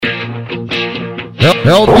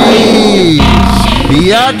É o bicho,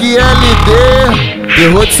 Yago LD,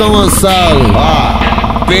 terror de São Gonçalo.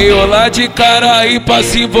 Veio lá de Caraí pra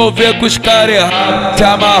se envolver com os caras errados. Se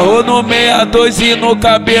amarrou no 62 e no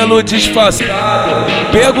cabelo disfarçado.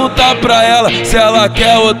 Perguntar pra ela se ela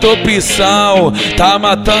quer outra opção. Tá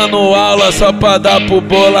matando aula só pra dar pro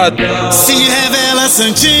boladão. Se revela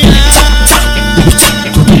Santinha,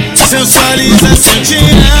 sensualiza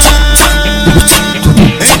Santinha,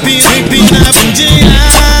 empina a bundinha.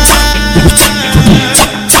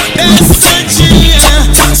 É Santinha,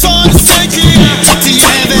 só Santinha. Se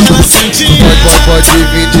revela Santinha. Pode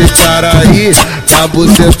vir de Caraí, na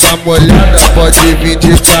buceta molhada. Pode vir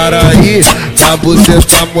de Caraí, na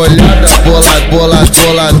buceta molhada.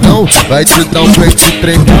 Boladão, vai te dar um pente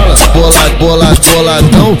trembala.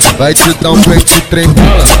 Boladão, vai te dar um pente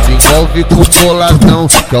trembala. Se envolve com boladão,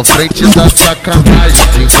 que é o frente da sacanagem.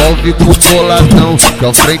 Se envolve com boladão, que é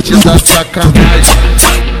o frente da sacanagem.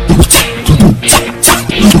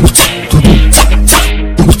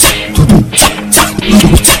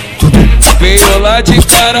 Veio lá de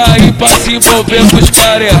Caraí pra se envolver com os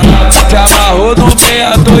caras errados. Se amarrou no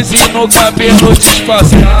 62 e no cabelo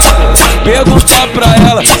disfarçado. Perguntar pra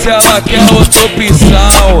ela se ela quer outra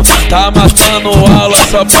opção. Tá matando aula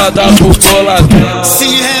só pra dar pro boladão. Se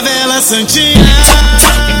revela Santinha,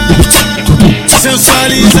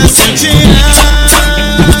 sensualiza Santinha,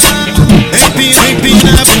 empina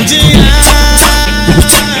a bundinha.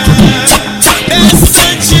 É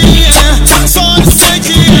Santinha, só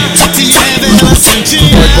Santinha. Se revela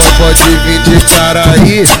Santinha. Pode vir de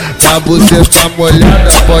Caraí, na buceta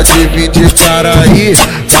molhada. Pode vir de Caraí,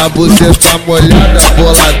 na buceta molhada.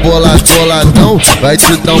 Boladão, vai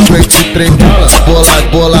te dar um pente trembala.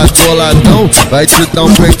 Boladão, vai te dar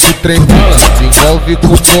um pente trembala. Se envolve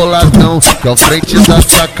com boladão, que é o frente da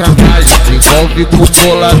sacanagem. Se envolve com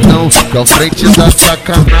boladão, que é o frente da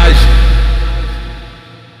sacanagem.